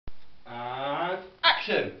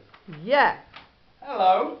Action! Yeah.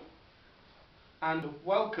 Hello and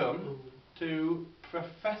welcome to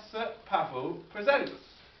Professor Pavol Presents.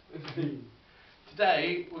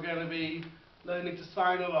 Today we're going to be learning to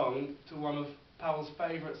sign along to one of Pavol's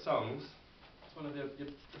favourite songs. It's one of the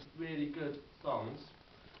really good songs.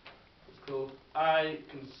 It's called I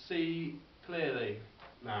Can See Clearly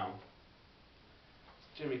Now. It's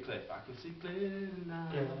Jimmy Cliff. I can see clearly now,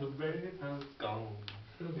 the rain has gone.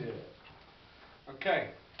 Yeah. Okay.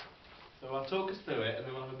 So I'll talk us through it and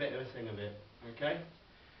then we'll have a bit of a sing of it, okay?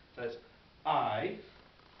 So it's I,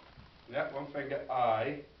 one finger,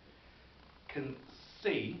 I can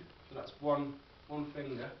see, so that's one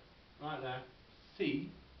finger, right there,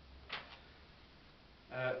 see,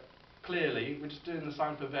 clearly, we're just doing the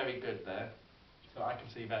sign for very good there, so I can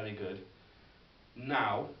see very good.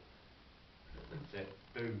 Now, that's it,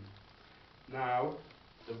 boom. Now,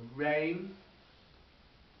 the rain,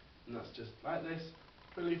 and that's just like this.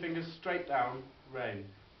 Pull your fingers straight down, rain.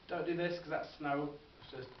 Don't do this because that's snow,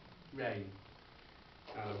 it's just rain.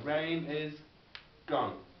 Now the rain is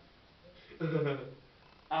gone.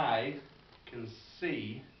 I can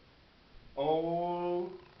see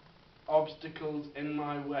all obstacles in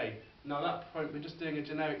my way. Now at that point we're just doing a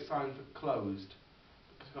generic sign for closed,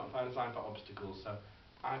 because we can't find a sign for obstacles, so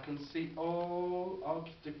I can see all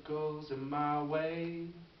obstacles in my way.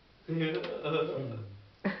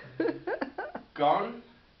 Gone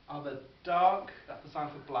are the dark, that's the sign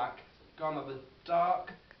for black, gone are the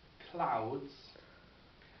dark clouds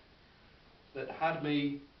that had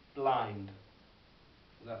me blind.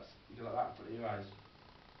 So that's, you go like that in front of your eyes.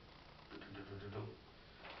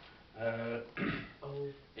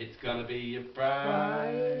 It's gonna be a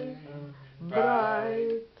bright,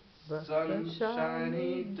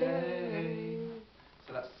 sunshiny day.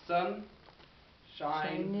 So that's sun,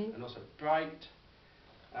 shine, and also bright,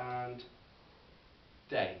 and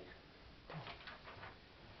day.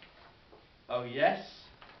 Oh yes,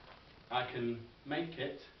 I can make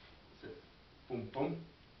it. So, boom boom.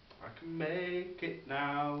 I can make it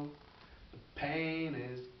now. The pain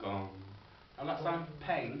is gone. And that sign for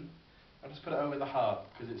pain, I'll just put it over the heart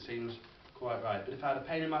because it seems quite right. But if I had a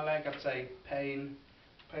pain in my leg, I'd say pain.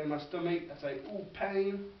 Pain in my stomach, I'd say ooh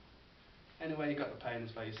pain. Anyway, you got the pain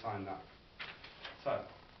is where you sign that. So.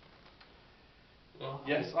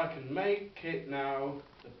 Yes, I can make it now,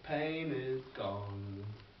 the pain is gone.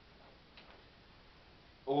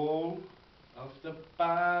 All of the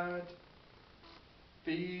bad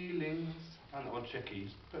feelings, I find that one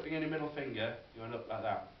tricky, putting in your middle finger, you end up like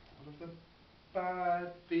that. All of the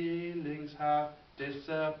bad feelings have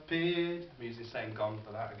disappeared. I'm usually saying gone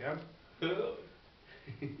for that again.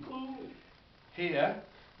 Here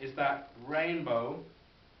is that rainbow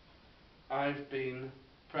I've been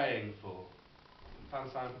praying for. Found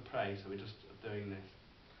a sign for pray, so we're just doing this.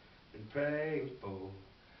 Been praying for.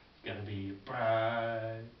 It's gonna be a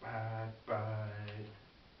bright, bright, bright,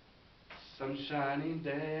 sunshiny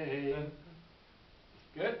day.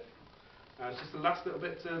 Good. Now it's just the last little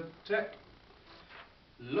bit to check.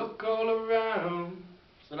 Look all around.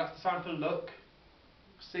 So that's the sign for look.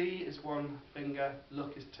 See is one finger,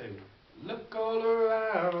 look is two. Look all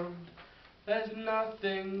around. There's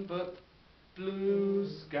nothing but blue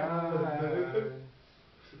sky.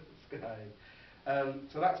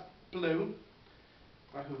 So that's blue,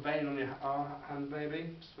 like a vein on your hand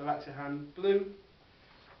maybe, just relax your hand, blue.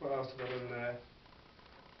 What else have I done there?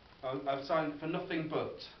 I've signed for nothing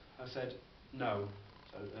but, I said no,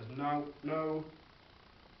 so there's no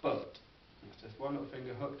but, it's just one little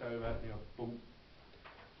finger hooked over and you're boom.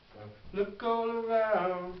 So look all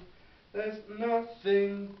around, there's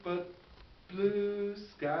nothing but blue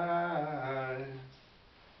skies.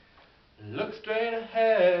 Look straight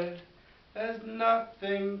ahead, there's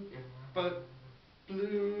nothing but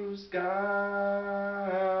blue skies.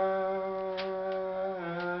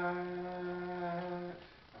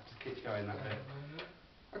 I'll just keep going that bit.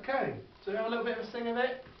 Okay, so we have a little bit of a sing of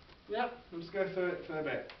it. Yep, let's go through it for a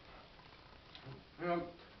bit. Hang on,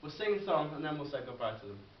 we'll sing a song and then we'll say goodbye to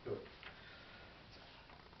them. Good.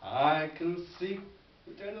 I can see,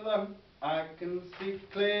 turn to them. I can see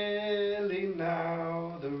clearly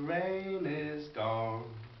now, the rain is gone.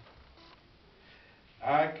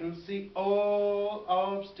 I can see all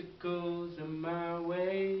obstacles in my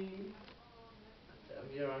way.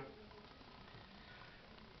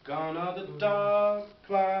 Gone are the dark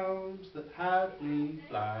clouds that had me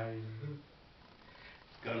blind.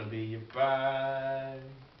 It's gonna be a bright,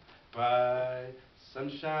 bright,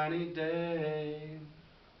 sunshiny day.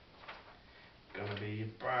 Gonna be a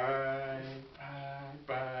bright, bright,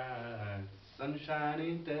 bright,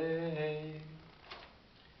 sunshiny day.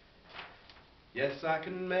 Yes, I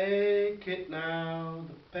can make it now,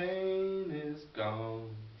 the pain is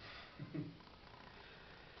gone.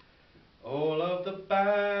 All of the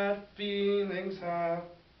bad feelings have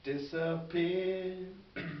disappeared.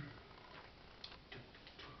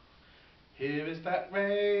 Here is that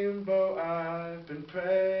rainbow I've been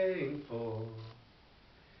praying for.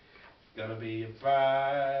 It's gonna be a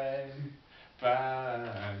bright,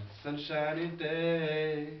 bright, sunshiny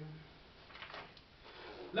day.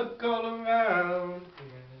 Look all around,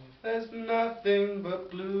 there's nothing but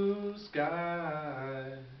blue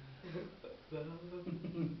sky.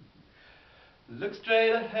 Look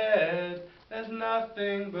straight ahead, there's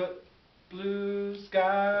nothing but blue sky.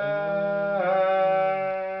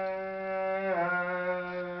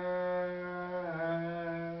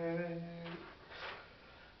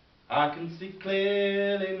 I can see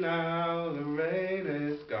clearly now, the rain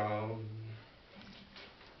is gone.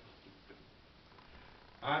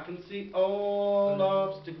 I can see all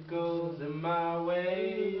obstacles in my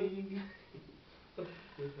way.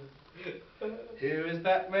 Here is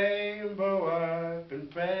that rainbow I've been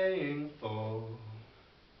praying for.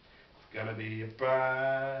 It's gonna be a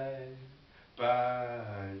bright,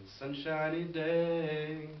 bright, sunshiny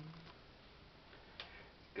day.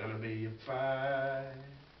 It's gonna be a bright,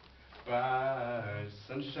 bright,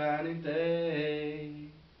 sunshiny day.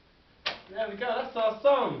 There we go, that's our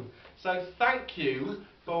song. So thank you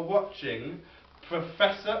for watching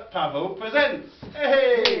Professor Pavol Presents.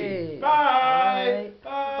 Hey! Hey. Bye!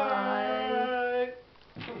 Bye. Bye!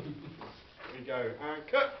 There we go, and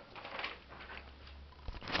cut.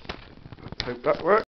 Hope that works.